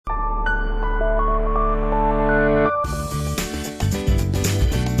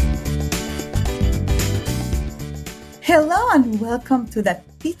Hello and welcome to the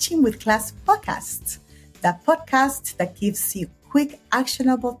Teaching with Class podcast, the podcast that gives you quick,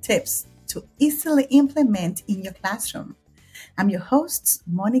 actionable tips to easily implement in your classroom. I'm your host,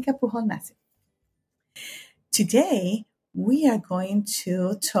 Monica Pujol Nasif. Today, we are going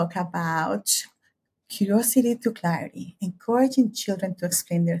to talk about curiosity to clarity, encouraging children to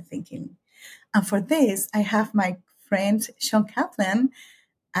explain their thinking. And for this, I have my friend Sean Kaplan,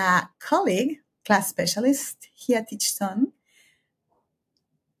 a colleague, class specialist here at Teachstone,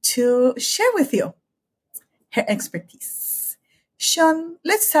 to share with you her expertise. Sean,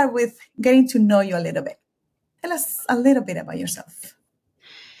 let's start with getting to know you a little bit. Tell us a little bit about yourself.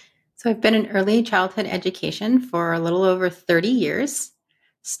 So I've been in early childhood education for a little over 30 years,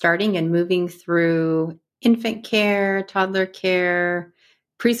 starting and moving through infant care, toddler care,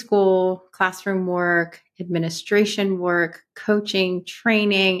 preschool, classroom work, administration work, coaching,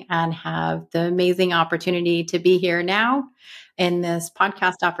 training, and have the amazing opportunity to be here now in this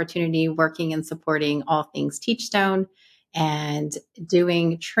podcast opportunity, working and supporting all things Teachstone and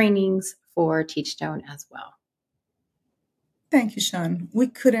doing trainings for Teachstone as well. Thank you, Sean. We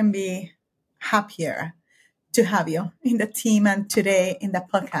couldn't be happier to have you in the team and today in the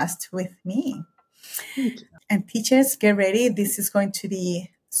podcast with me. Thank you. And teachers, get ready. This is going to be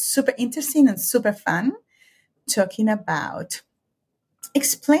super interesting and super fun, talking about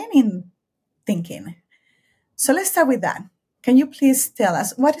explaining thinking. So let's start with that. Can you please tell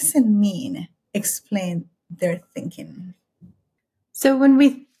us, what does it mean, explain their thinking? So when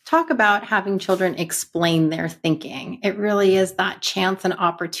we talk about having children explain their thinking, it really is that chance and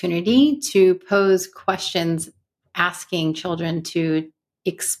opportunity to pose questions, asking children to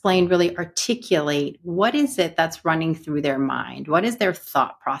explain, really articulate what is it that's running through their mind? What is their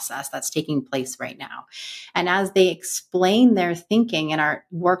thought process that's taking place right now? And as they explain their thinking and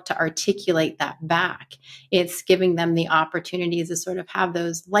work to articulate that back, it's giving them the opportunities to sort of have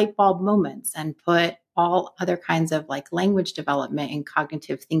those light bulb moments and put all other kinds of like language development and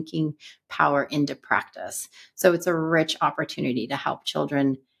cognitive thinking power into practice. So it's a rich opportunity to help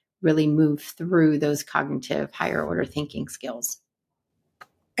children really move through those cognitive higher order thinking skills.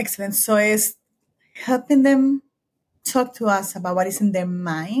 Excellent. So it's helping them talk to us about what is in their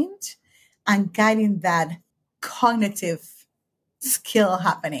mind and guiding that cognitive skill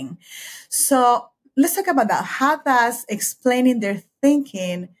happening. So let's talk about that. How does explaining their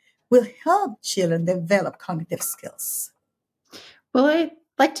thinking will help children develop cognitive skills? Well, I'd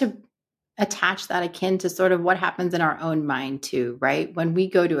like to attach that akin to sort of what happens in our own mind too, right? When we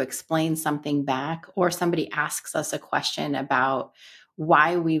go to explain something back or somebody asks us a question about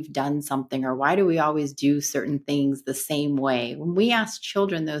why we've done something or why do we always do certain things the same way. When we ask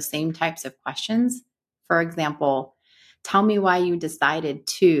children those same types of questions, for example, tell me why you decided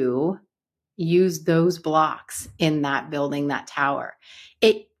to use those blocks in that building, that tower.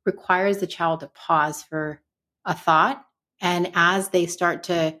 It requires the child to pause for a thought. And as they start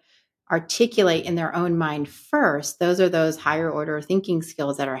to articulate in their own mind first, those are those higher order thinking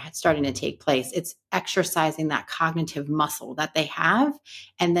skills that are starting to take place. It's exercising that cognitive muscle that they have.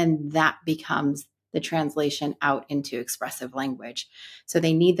 And then that becomes the translation out into expressive language. So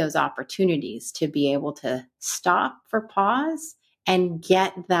they need those opportunities to be able to stop for pause and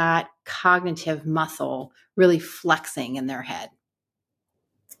get that cognitive muscle really flexing in their head.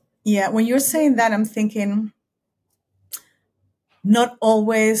 Yeah, when you're saying that, I'm thinking not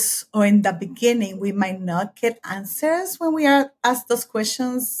always, or in the beginning, we might not get answers when we are asked those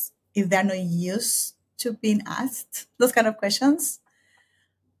questions if they're not used to being asked those kind of questions.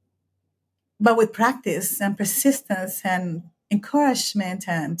 But with practice and persistence and encouragement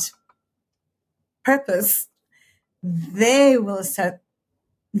and purpose, they will start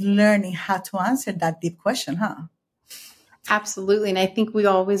learning how to answer that deep question, huh? Absolutely. And I think we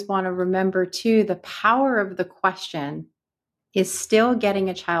always want to remember too, the power of the question is still getting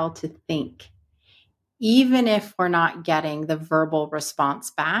a child to think. Even if we're not getting the verbal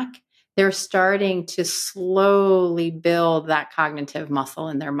response back, they're starting to slowly build that cognitive muscle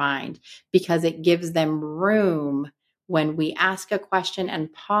in their mind because it gives them room. When we ask a question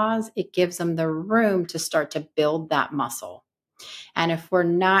and pause, it gives them the room to start to build that muscle. And if we're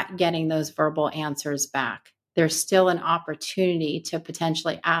not getting those verbal answers back, there's still an opportunity to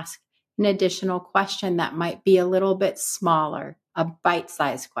potentially ask an additional question that might be a little bit smaller, a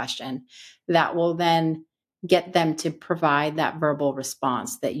bite-sized question that will then get them to provide that verbal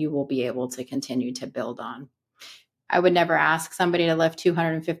response that you will be able to continue to build on. I would never ask somebody to lift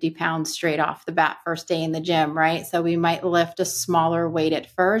 250 pounds straight off the bat first day in the gym, right? So we might lift a smaller weight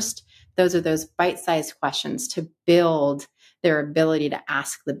at first. Those are those bite-sized questions to build their ability to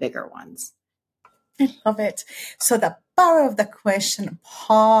ask the bigger ones. I love it. So the power of the question,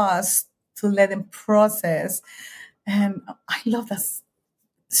 pause to let them process. And I love the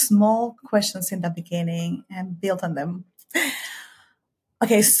small questions in the beginning and build on them.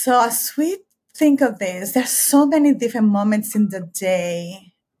 Okay, so as we think of this, there's so many different moments in the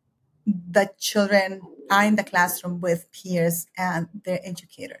day that children are in the classroom with peers and their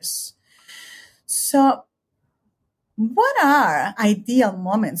educators. So what are ideal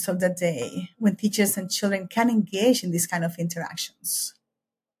moments of the day when teachers and children can engage in these kind of interactions?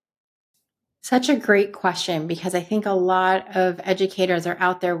 Such a great question, because I think a lot of educators are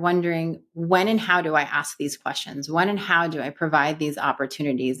out there wondering, when and how do I ask these questions? When and how do I provide these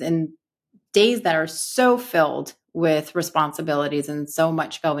opportunities in days that are so filled with responsibilities and so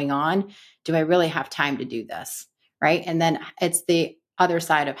much going on? Do I really have time to do this? Right. And then it's the other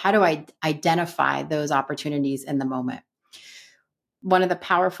side of, how do I identify those opportunities in the moment? One of the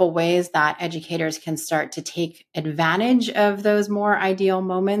powerful ways that educators can start to take advantage of those more ideal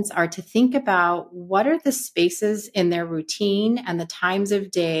moments are to think about, what are the spaces in their routine and the times of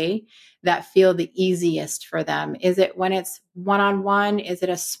day that feel the easiest for them? Is it when it's one-on-one? Is it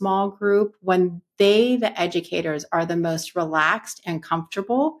a small group? When they, the educators, are the most relaxed and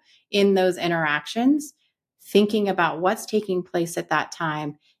comfortable in those interactions, thinking about what's taking place at that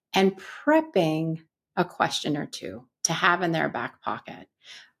time and prepping a question or two to have in their back pocket.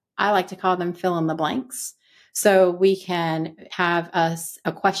 I like to call them fill in the blanks. So we can have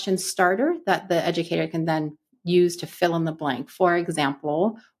a question starter that the educator can then use to fill in the blank. For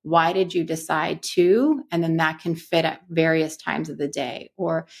example, why did you decide to? And then that can fit at various times of the day.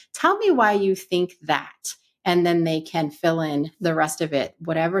 Or tell me why you think that. And then they can fill in the rest of it.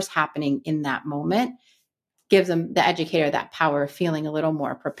 Whatever's happening in that moment gives them, the educator, that power of feeling a little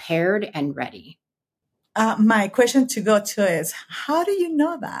more prepared and ready. My question to go to is, how do you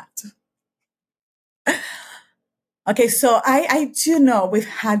know that? Okay, so I do know we've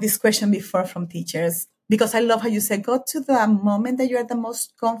had this question before from teachers, because I love how you said, go to the moment that you're the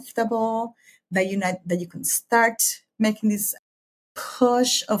most comfortable, that you can start making this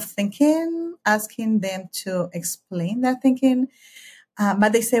push of thinking, asking them to explain their thinking.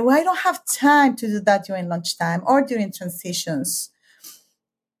 But they say, well, I don't have time to do that during lunchtime or during transitions.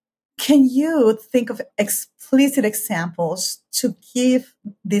 Can you think of explicit examples to give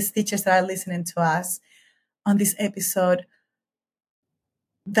these teachers that are listening to us on this episode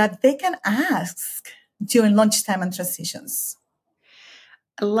that they can ask during lunchtime and transitions?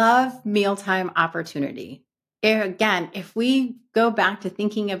 I love mealtime opportunity. Again, if we go back to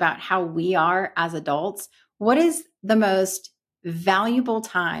thinking about how we are as adults, what is the most valuable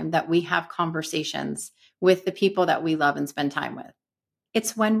time that we have conversations with the people that we love and spend time with?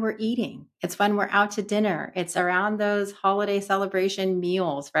 It's when we're eating. It's when we're out to dinner. It's around those holiday celebration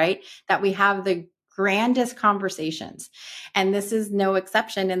meals, right? That we have the grandest conversations. And this is no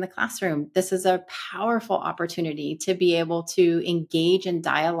exception in the classroom. This is a powerful opportunity to be able to engage in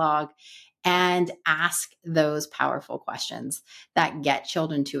dialogue and ask those powerful questions that get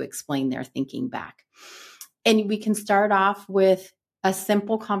children to explain their thinking back. And we can start off with a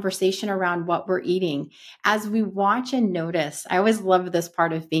simple conversation around what we're eating. As we watch and notice, I always love this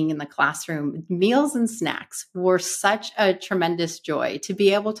part of being in the classroom. Meals and snacks were such a tremendous joy to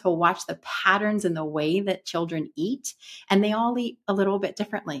be able to watch the patterns in the way that children eat, and they all eat a little bit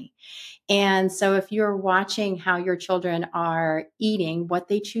differently. And so if you're watching how your children are eating, what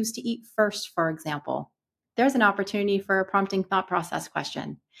they choose to eat first, for example, there's an opportunity for a prompting thought process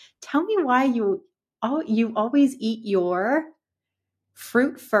question. Tell me why you always eat your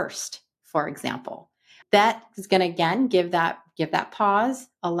fruit first, for example. That is going to, again, give that pause,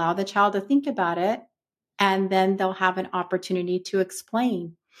 allow the child to think about it, and then they'll have an opportunity to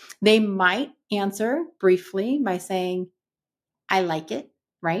explain. They might answer briefly by saying, I like it,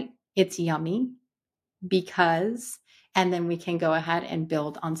 right? It's yummy because, and then we can go ahead and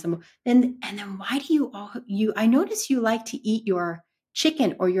build on some. And then why do you I notice you like to eat your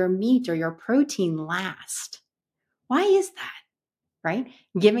chicken or your meat or your protein last. Why is that? Right?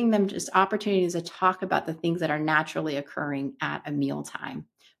 Giving them just opportunities to talk about the things that are naturally occurring at a mealtime.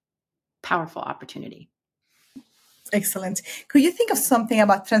 Powerful opportunity. Excellent. Could you think of something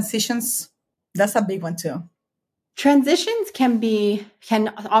about transitions? That's a big one too. Transitions can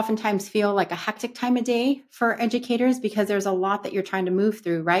oftentimes feel like a hectic time of day for educators, because there's a lot that you're trying to move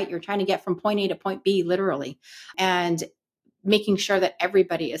through, right? You're trying to get from point A to point B, literally. And making sure that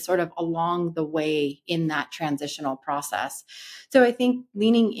everybody is sort of along the way in that transitional process. So I think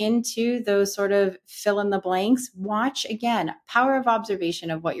leaning into those sort of fill in the blanks, watch again, power of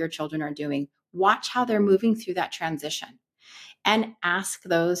observation of what your children are doing. Watch how they're moving through that transition and ask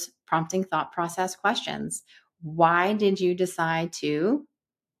those prompting thought process questions. Why did you decide to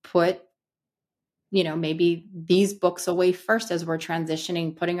put, maybe these books away first as we're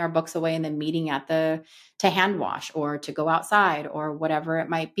transitioning, putting our books away and then meeting to hand wash or to go outside or whatever it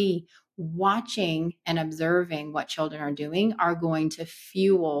might be? Watching and observing what children are doing are going to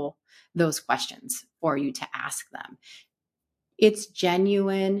fuel those questions for you to ask them. It's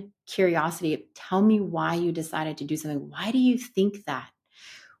genuine curiosity. Tell me why you decided to do something. Why do you think that?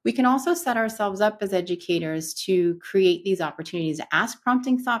 We can also set ourselves up as educators to create these opportunities to ask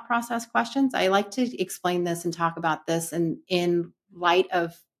prompting thought process questions. I like to explain this and talk about this in light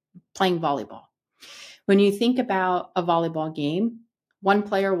of playing volleyball. When you think about a volleyball game, one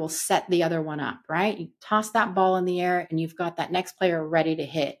player will set the other one up, right? You toss that ball in the air and you've got that next player ready to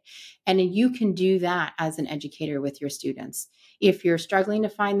hit. And you can do that as an educator with your students. If you're struggling to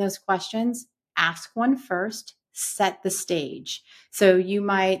find those questions, ask one first, set the stage. So you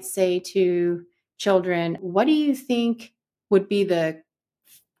might say to children, what do you think would be the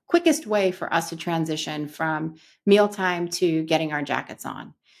quickest way for us to transition from mealtime to getting our jackets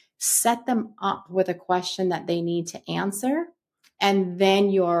on? Set them up with a question that they need to answer. And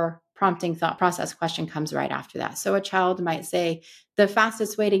then your prompting thought process question comes right after that. So a child might say, the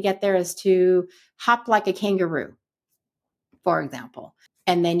fastest way to get there is to hop like a kangaroo, for example.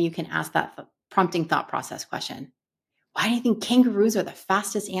 And then you can ask that prompting thought process question. Why do you think kangaroos are the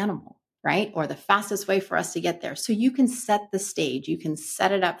fastest animal, right? Or the fastest way for us to get there? So you can set the stage, you can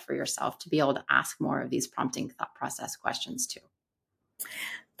set it up for yourself to be able to ask more of these prompting thought process questions too.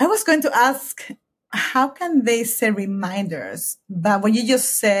 I was going to ask, how can they set reminders? But what you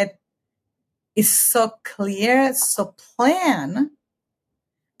just said is so clear, so plan,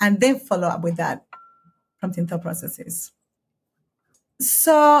 and then follow up with that prompting thought processes.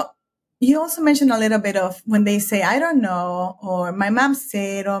 So you also mentioned a little bit of when they say, I don't know, or my mom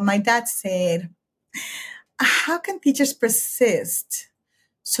said, or my dad said. How can teachers persist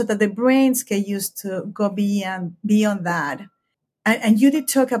so that the brains get used to go beyond that? And you did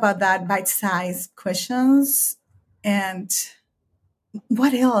talk about that bite-sized questions. And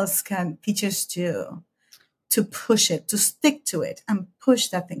what else can teachers do to push it, to stick to it and push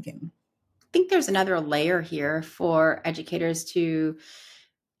that thinking? I think there's another layer here for educators to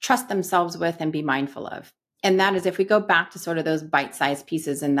trust themselves with and be mindful of. And that is if we go back to sort of those bite-sized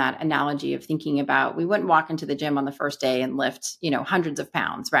pieces in that analogy of thinking about, we wouldn't walk into the gym on the first day and lift, hundreds of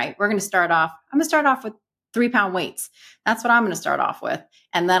pounds, right? I'm going to start off with 3-pound weights. That's what I'm going to start off with.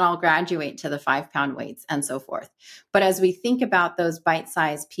 And then I'll graduate to the 5-pound weights and so forth. But as we think about those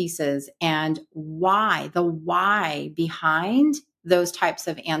bite-sized pieces and the why behind those types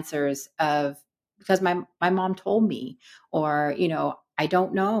of answers of, because my mom told me, or, I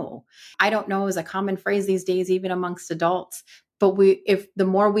don't know. I don't know is a common phrase these days, even amongst adults. But if the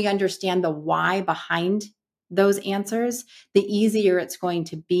more we understand the why behind those answers, the easier it's going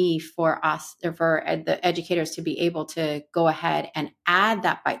to be for us, or for the educators to be able to go ahead and add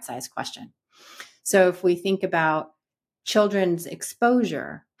that bite-sized question. So if we think about children's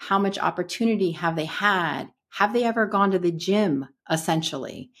exposure, how much opportunity have they had? Have they ever gone to the gym,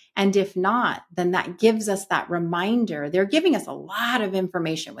 essentially? And if not, then that gives us that reminder. They're giving us a lot of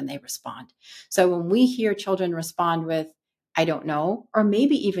information when they respond. So when we hear children respond with, I don't know, or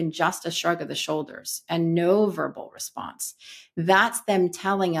maybe even just a shrug of the shoulders and no verbal response, that's them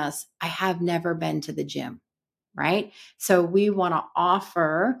telling us, I have never been to the gym, right? So we want to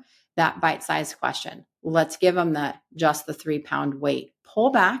offer that bite-sized question. Let's give them just the 3-pound weight.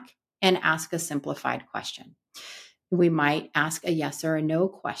 Pull back and ask a simplified question. We might ask a yes or a no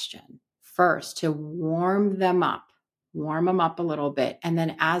question first to warm them up a little bit. And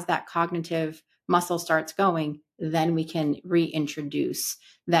then as that cognitive muscle starts going, then we can reintroduce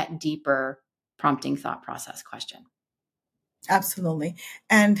that deeper prompting thought process question. Absolutely.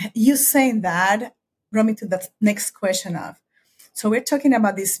 And you saying that brought me to the next question of, so we're talking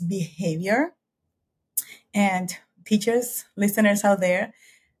about this behavior, and teachers, listeners out there,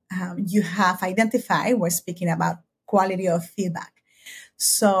 you have identified, we're speaking about quality of feedback.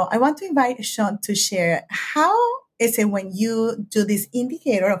 So I want to invite Sean to share, how is it when you do this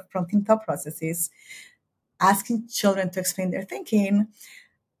indicator of prompting thought processes, asking children to explain their thinking,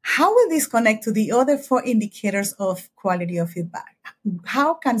 how will this connect to the other 4 indicators of quality of feedback?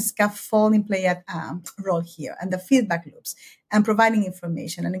 How can scaffolding play a role here, and the feedback loops, and providing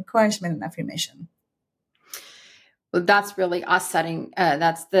information and encouragement and affirmation? Well, that's really us setting,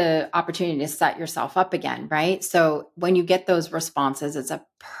 that's the opportunity to set yourself up again, right? So when you get those responses, it's a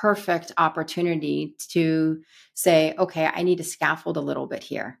perfect opportunity to say, okay, I need to scaffold a little bit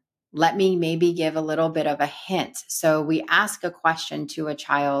here. Let me maybe give a little bit of a hint. So we ask a question to a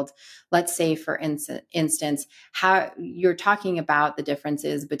child. Let's say, for instance, how you're talking about the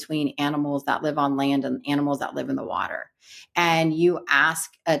differences between animals that live on land and animals that live in the water. And you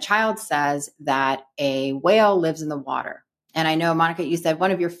ask, a child says that a whale lives in the water. And I know, Monica, you said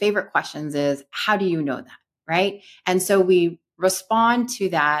one of your favorite questions is, how do you know that? Right. And so we respond to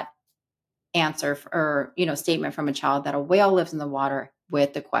that answer or statement from a child that a whale lives in the water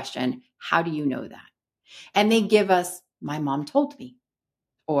with the question, how do you know that? And they give us, my mom told me,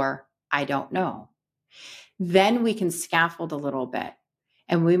 or I don't know. Then we can scaffold a little bit,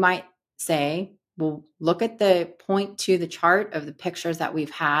 and we might say, well, look at the point to the chart of the pictures that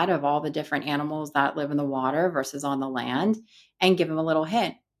we've had of all the different animals that live in the water versus on the land, and give them a little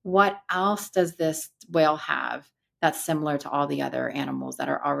hint. What else does this whale have that's similar to all the other animals that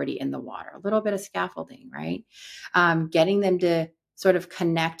are already in the water? A little bit of scaffolding, right? Getting them to sort of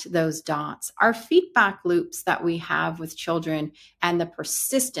connect those dots. Our feedback loops that we have with children and the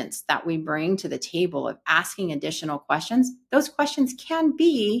persistence that we bring to the table of asking additional questions, those questions can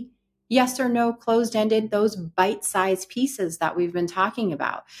be yes or no, closed-ended, those bite-sized pieces that we've been talking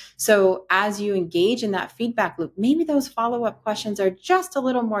about. So as you engage in that feedback loop, maybe those follow-up questions are just a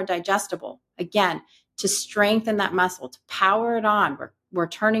little more digestible. Again, to strengthen that muscle, to power it on. We're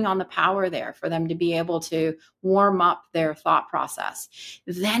turning on the power there for them to be able to warm up their thought process.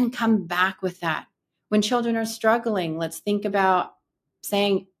 Then come back with that. When children are struggling, let's think about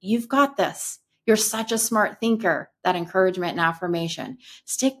saying, you've got this. You're such a smart thinker, that encouragement and affirmation.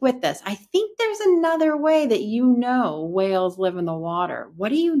 Stick with this. I think there's another way that whales live in the water. What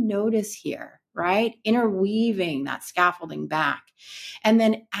do you notice here? Right? Interweaving that scaffolding back. And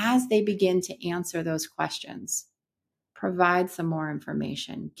then as they begin to answer those questions, provide some more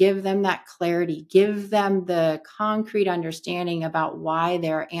information, give them that clarity, give them the concrete understanding about why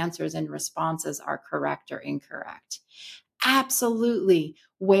their answers and responses are correct or incorrect. Absolutely.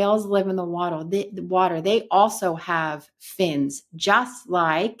 Whales live in the water. They also have fins, just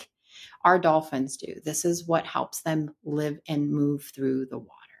like our dolphins do. This is what helps them live and move through the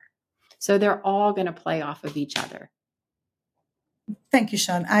water. So they're all going to play off of each other. Thank you,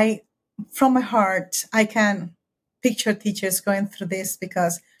 Sean. From my heart, I can picture teachers going through this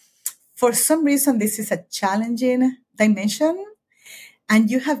because for some reason, this is a challenging dimension. And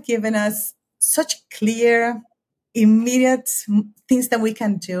you have given us such clear, immediate things that we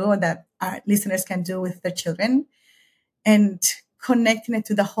can do or that our listeners can do with their children and connecting it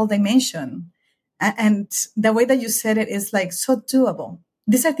to the whole dimension. And the way that you said it is like so doable.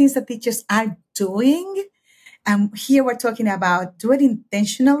 These are things that teachers are doing. And here we're talking about do it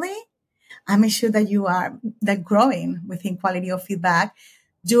intentionally and make sure that you are that growing within quality of feedback,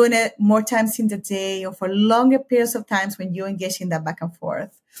 doing it more times in the day or for longer periods of times when you engage in that back and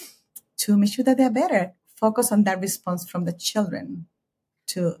forth to make sure that they're better. Focus on that response from the children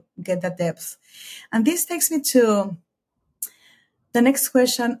to get that depth. And this takes me to the next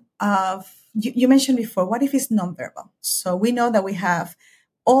question of, you mentioned before, what if it's nonverbal? So we know that we have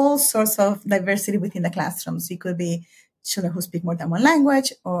all sorts of diversity within the classrooms. It could be children who speak more than one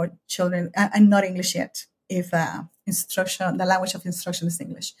language or children, and not English yet, if the language of instruction is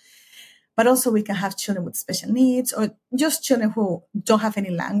English. But also we can have children with special needs or just children who don't have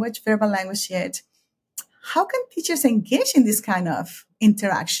any verbal language yet. How can teachers engage in this kind of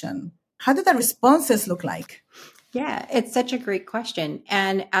interaction? How do the responses look like? Yeah, it's such a great question.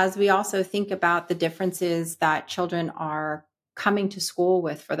 And as we also think about the differences that children are coming to school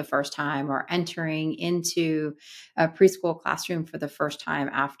with for the first time or entering into a preschool classroom for the first time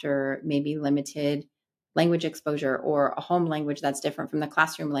after maybe limited language exposure or a home language that's different from the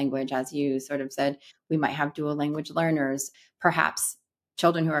classroom language, as you sort of said, we might have dual language learners, perhaps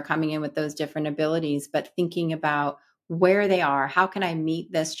children who are coming in with those different abilities, but thinking about where they are, how can I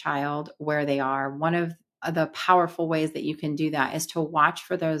meet this child where they are? One of the powerful ways that you can do that is to watch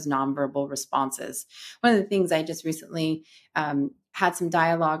for those nonverbal responses. One of the things I just recently had some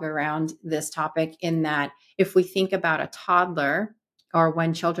dialogue around this topic, in that if we think about a toddler or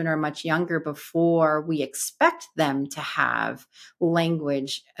when children are much younger, before we expect them to have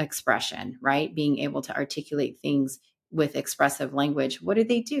language expression, right? Being able to articulate things with expressive language, what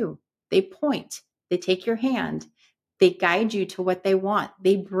do? They point, they take your hand, they guide you to what they want.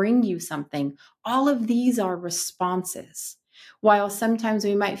 They bring you something. All of these are responses. While sometimes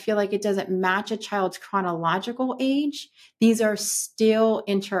we might feel like it doesn't match a child's chronological age, these are still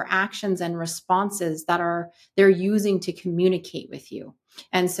interactions and responses that they're using to communicate with you.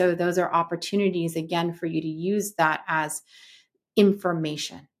 And so those are opportunities, again, for you to use that as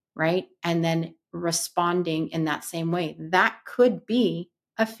information, right? And then responding in that same way. That could be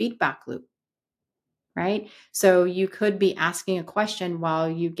a feedback loop, right? So you could be asking a question while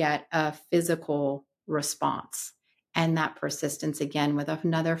you get a physical response. And that persistence again with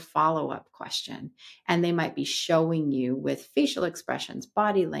another follow-up question. And they might be showing you with facial expressions,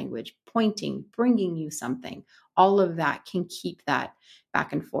 body language, pointing, bringing you something. All of that can keep that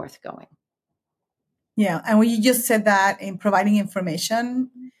back and forth going. Yeah. And when you just said that in providing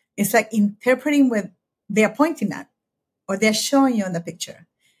information, it's like interpreting what they're pointing at or they're showing you on the picture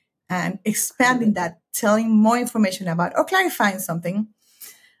and expanding that, telling more information about or clarifying something.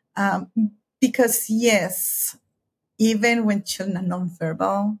 Because yes, even when children are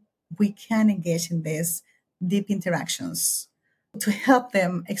nonverbal, we can engage in these deep interactions to help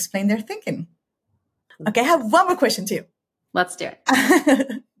them explain their thinking. Okay, I have one more question to you. Let's do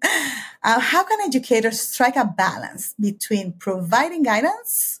it. How can educators strike a balance between providing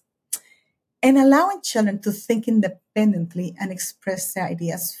guidance and allowing children to think independently and express their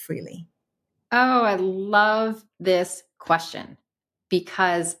ideas freely? Oh, I love this question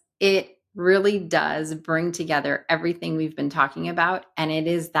because it really does bring together everything we've been talking about. And it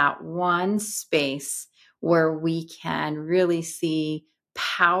is that one space where we can really see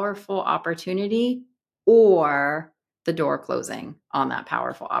powerful opportunity or the door closing on that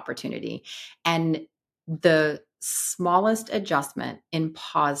powerful opportunity. And the smallest adjustment in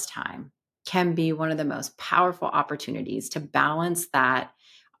pause time can be one of the most powerful opportunities to balance that,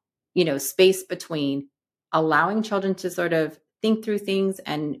 space between allowing children to sort of think through things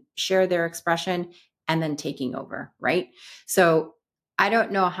and share their expression and then taking over, right? So I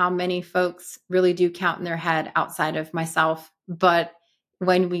don't know how many folks really do count in their head outside of myself, but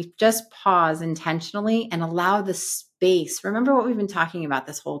when we just pause intentionally and allow the space, remember what we've been talking about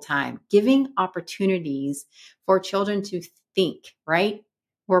this whole time, giving opportunities for children to think, right?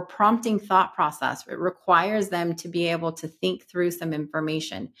 We're prompting thought process. It requires them to be able to think through some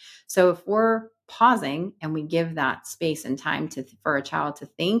information. So if we're pausing and we give that space and time for a child to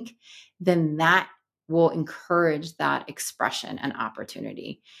think, then that will encourage that expression and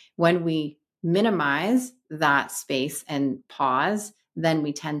opportunity. When we minimize that space and pause, then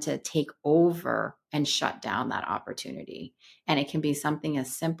we tend to take over and shut down that opportunity. And it can be something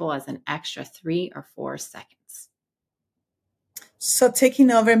as simple as an extra 3 or 4 seconds. So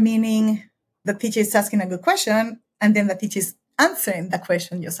taking over meaning the teacher is asking a good question and then the teacher is answering the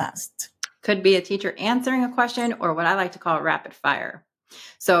question just asked. Could be a teacher answering a question or what I like to call rapid fire.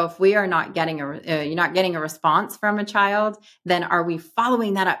 So if we are not getting you're not getting a response from a child, then are we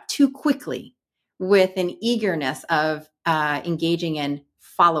following that up too quickly with an eagerness of engaging in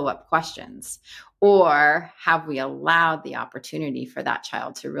follow-up questions? Or have we allowed the opportunity for that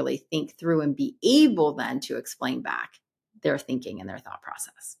child to really think through and be able then to explain back their thinking and their thought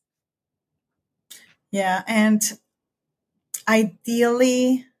process? Yeah. And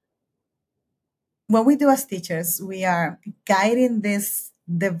ideally, what we do as teachers, we are guiding this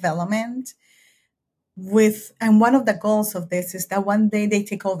development and one of the goals of this is that one day they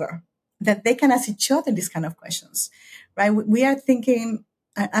take over, that they can ask each other these kind of questions, right? We are thinking,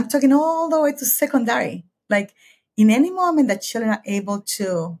 I'm talking all the way to secondary, like in any moment that children are able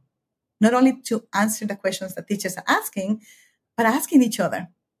to not only to answer the questions that teachers are asking, but asking each other,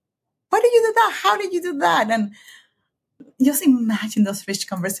 why did you do that? How did you do that? And just imagine those rich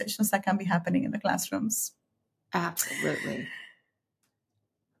conversations that can be happening in the classrooms. Absolutely.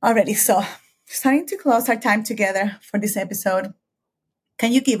 Alrighty, so starting to close our time together for this episode,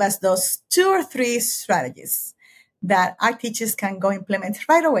 can you give us those 2 or 3 strategies that our teachers can go implement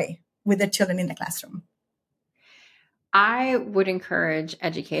right away with their children in the classroom? I would encourage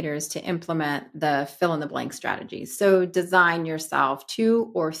educators to implement the fill in the blank strategies. So design yourself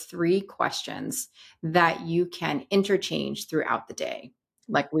 2 or 3 questions that you can interchange throughout the day,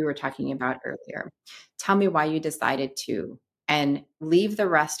 like we were talking about earlier. Tell me why you decided to, and leave the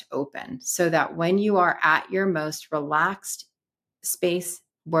rest open so that when you are at your most relaxed space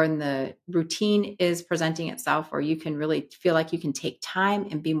when the routine is presenting itself, or you can really feel like you can take time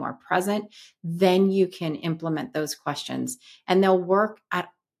and be more present, then you can implement those questions and they'll work at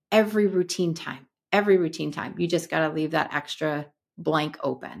every routine time. Every routine time. You just got to leave that extra blank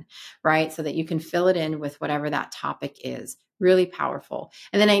open, right? So that you can fill it in with whatever that topic is. Really powerful.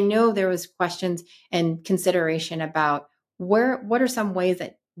 And then I know there was questions and consideration about what are some ways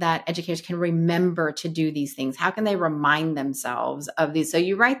that educators can remember to do these things? How can they remind themselves of these? So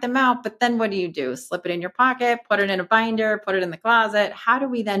you write them out, but then what do? Slip it in your pocket, put it in a binder, put it in the closet. How do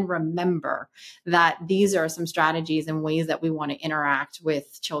we then remember that these are some strategies and ways that we want to interact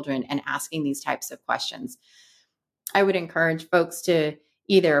with children and asking these types of questions? I would encourage folks to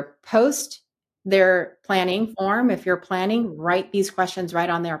either post their planning form. If you're planning, write these questions right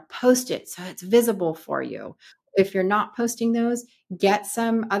on there, post it so it's visible for you. If you're not posting those, get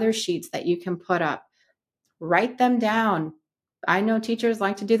some other sheets that you can put up. Write them down. I know teachers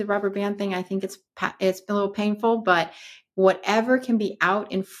like to do the rubber band thing. I think it's a little painful, but whatever can be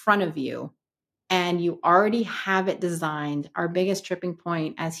out in front of you and you already have it designed. Our biggest tripping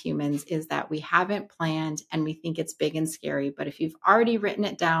point as humans is that we haven't planned and we think it's big and scary. But if you've already written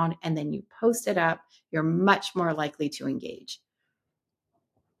it down and then you post it up, you're much more likely to engage.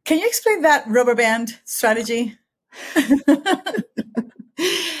 Can you explain that rubber band strategy? There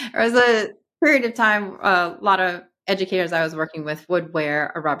was a period of time, a lot of educators I was working with would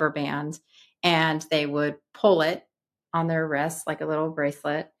wear a rubber band and they would pull it on their wrist like a little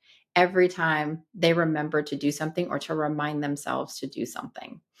bracelet every time they remembered to do something or to remind themselves to do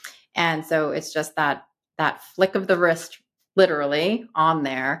something. And so it's just that flick of the wrist literally on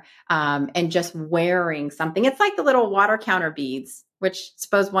there, and just wearing something. It's like the little water counter beads, which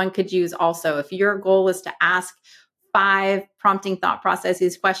suppose one could use also. If your goal is to ask 5 prompting thought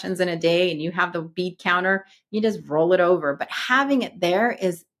processes questions in a day and you have the bead counter, you just roll it over. But having it there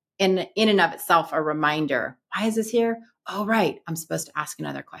is in and of itself a reminder. Why is this here? Oh, right. I'm supposed to ask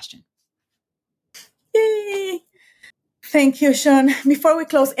another question. Yay. Thank you, Sean. Before we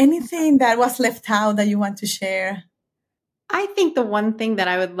close, anything that was left out that you want to share? I think the one thing that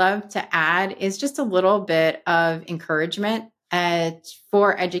I would love to add is just a little bit of encouragement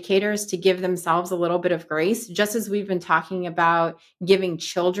for educators to give themselves a little bit of grace, just as we've been talking about giving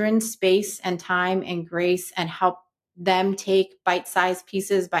children space and time and grace and help them take bite-sized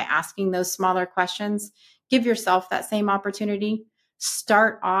pieces by asking those smaller questions. Give yourself that same opportunity.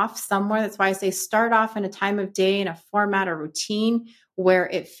 Start off somewhere. That's why I say start off in a time of day, in a format or routine where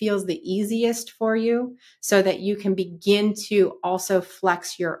it feels the easiest for you so that you can begin to also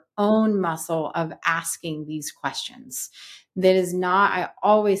flex your own muscle of asking these questions. That is not, I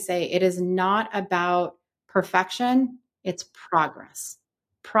always say, it is not about perfection. It's progress.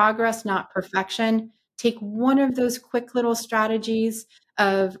 Progress, not perfection. Take one of those quick little strategies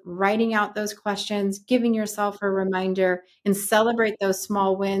of writing out those questions, giving yourself a reminder, and celebrate those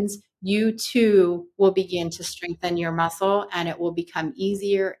small wins. You too will begin to strengthen your muscle and it will become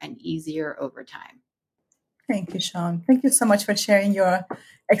easier and easier over time. Thank you, Sean. Thank you so much for sharing your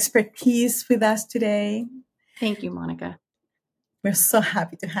expertise with us today. Thank you, Monica. We're so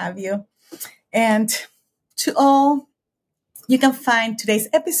happy to have you. And to all, you can find today's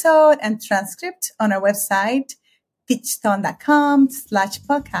episode and transcript on our website,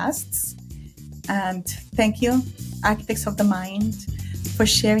 teachstone.com/podcasts. And thank you, Architects of the Mind, for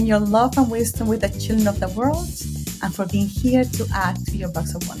sharing your love and wisdom with the children of the world and for being here to add to your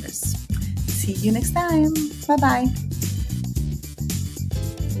box of wonders. See you next time. Bye-bye.